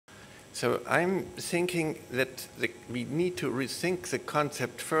So I'm thinking that we need to rethink the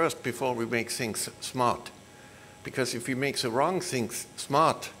concept first before we make things smart. Because if we make the wrong things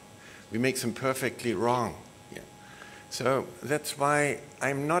smart, we make them perfectly wrong. Yeah. So that's why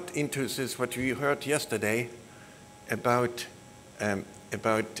I'm not into this, what we heard yesterday, about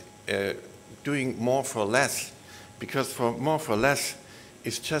doing more for less. Because for more for less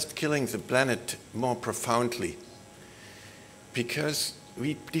is just killing the planet more profoundly. Because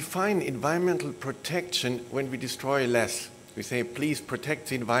we define environmental protection when we destroy less. We say, please protect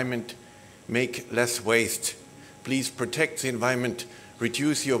the environment, make less waste. Please protect the environment,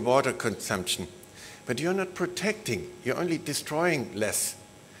 reduce your water consumption. But you're not protecting, you're only destroying less.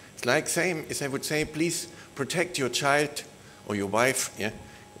 It's like same as I would say, please protect your child or your wife, yeah?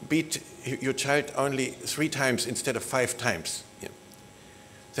 Beat your child only 3 times instead of 5 times. Yeah?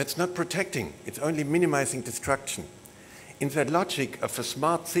 That's not protecting, it's only minimizing destruction. In the logic of a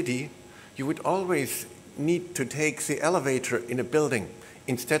smart city, you would always need to take the elevator in a building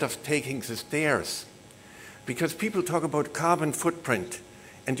instead of taking the stairs. Because people talk about carbon footprint,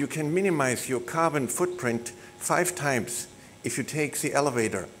 and you can minimize your carbon footprint 5 times if you take the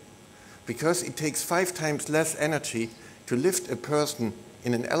elevator. Because it takes 5 times less energy to lift a person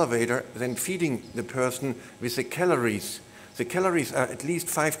in an elevator than feeding the person with the calories. The calories are at least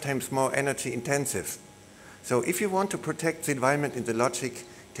 5 times more energy intensive. So if you want to protect the environment in the logic,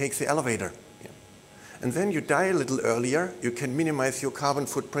 take the elevator. Yeah. And then you die a little earlier, you can minimize your carbon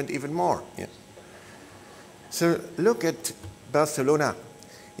footprint even more. Yeah. So look at Barcelona.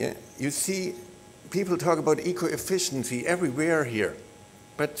 Yeah. You see people talk about eco-efficiency everywhere here.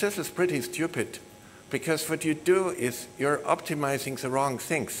 But this is pretty stupid, because what you do is you're optimizing the wrong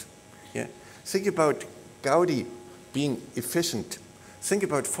things. Yeah. Think about Gaudi being efficient. Think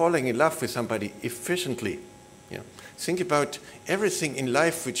about falling in love with somebody efficiently. Yeah. Think about everything in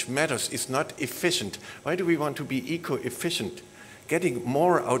life which matters is not efficient. Why do we want to be eco-efficient? Getting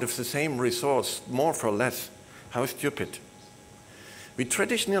more out of the same resource, more for less. How stupid. We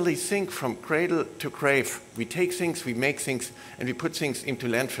traditionally think from cradle to grave. We take things, we make things, and we put things into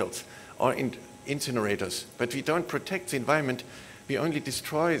landfills or in incinerators. But we don't protect the environment. We only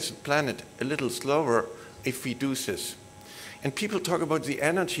destroy the planet a little slower if we do this. And people talk about the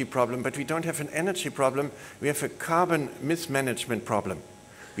energy problem, but we don't have an energy problem. We have a carbon mismanagement problem.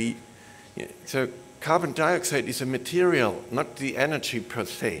 So carbon dioxide is a material, not the energy per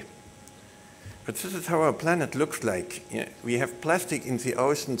se. But this is how our planet looks like. Yeah. We have plastic in the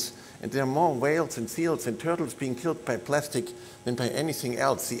oceans, and there are more whales and seals and turtles being killed by plastic than by anything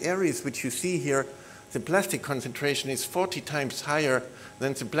else. The areas which you see here, the plastic concentration is 40 times higher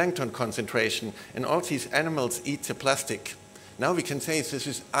than the plankton concentration, and all these animals eat the plastic. Now we can say this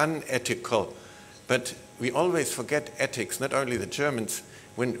is unethical, but we always forget ethics, not only the Germans,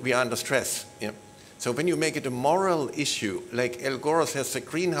 when we are under stress. Yeah. So when you make it a moral issue, like Al Gore says the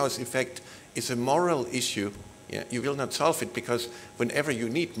greenhouse effect is a moral issue, yeah, you will not solve it, because whenever you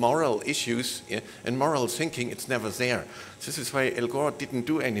need moral issues, yeah, and moral thinking, it's never there. This is why Al Gore didn't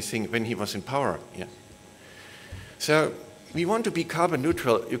do anything when he was in power. Yeah. So we want to be carbon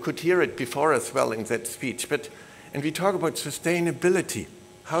neutral. You could hear it before as well in that speech. And we talk about sustainability.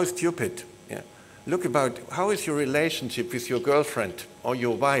 How stupid. Yeah. Look about how is your relationship with your girlfriend or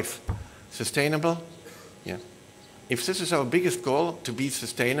your wife sustainable? Yeah. If this is our biggest goal, to be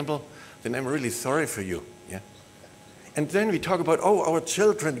sustainable, then I'm really sorry for you. Yeah. And then we talk about, oh, our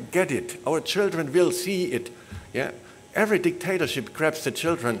children get it. Our children will see it. Yeah. Every dictatorship grabs the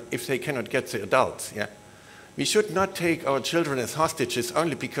children if they cannot get the adults. Yeah. We should not take our children as hostages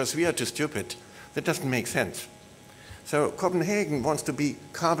only because we are too stupid. That doesn't make sense. So Copenhagen wants to be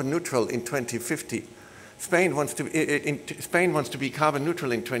carbon neutral in 2050. Spain wants to be carbon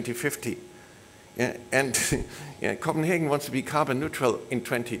neutral in 2050. Yeah, and yeah, Copenhagen wants to be carbon neutral in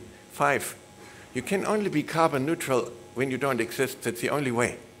 2025. You can only be carbon neutral when you don't exist. That's the only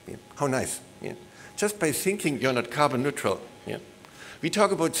way. Yeah. How nice. Yeah. Just by thinking you're not carbon neutral. Yeah. We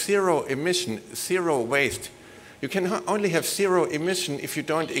talk about zero emission, zero waste. You can only have zero emission if you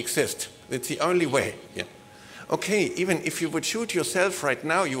don't exist. That's the only way. Yeah. Okay, even if you would shoot yourself right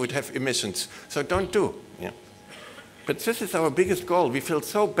now, you would have emissions. So don't do. Yeah. But this is our biggest goal. We feel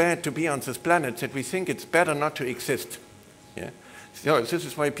so bad to be on this planet that we think it's better not to exist. Yeah. So this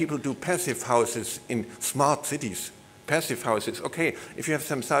is why people do passive houses in smart cities. Passive houses. Okay, if you have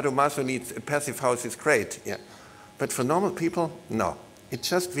some sadomaso needs, a passive house is great. Yeah. But for normal people, no. It's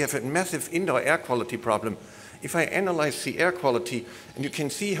just we have a massive indoor air quality problem. If I analyze the air quality, and you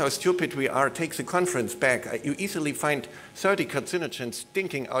can see how stupid we are, take the conference bag, you easily find 30 carcinogens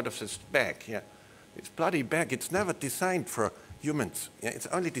stinking out of this bag. Yeah. It's bloody bag. It's never designed for humans. Yeah, it's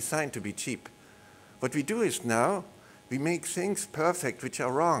only designed to be cheap. What we do is now, we make things perfect which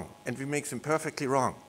are wrong, and we make them perfectly wrong.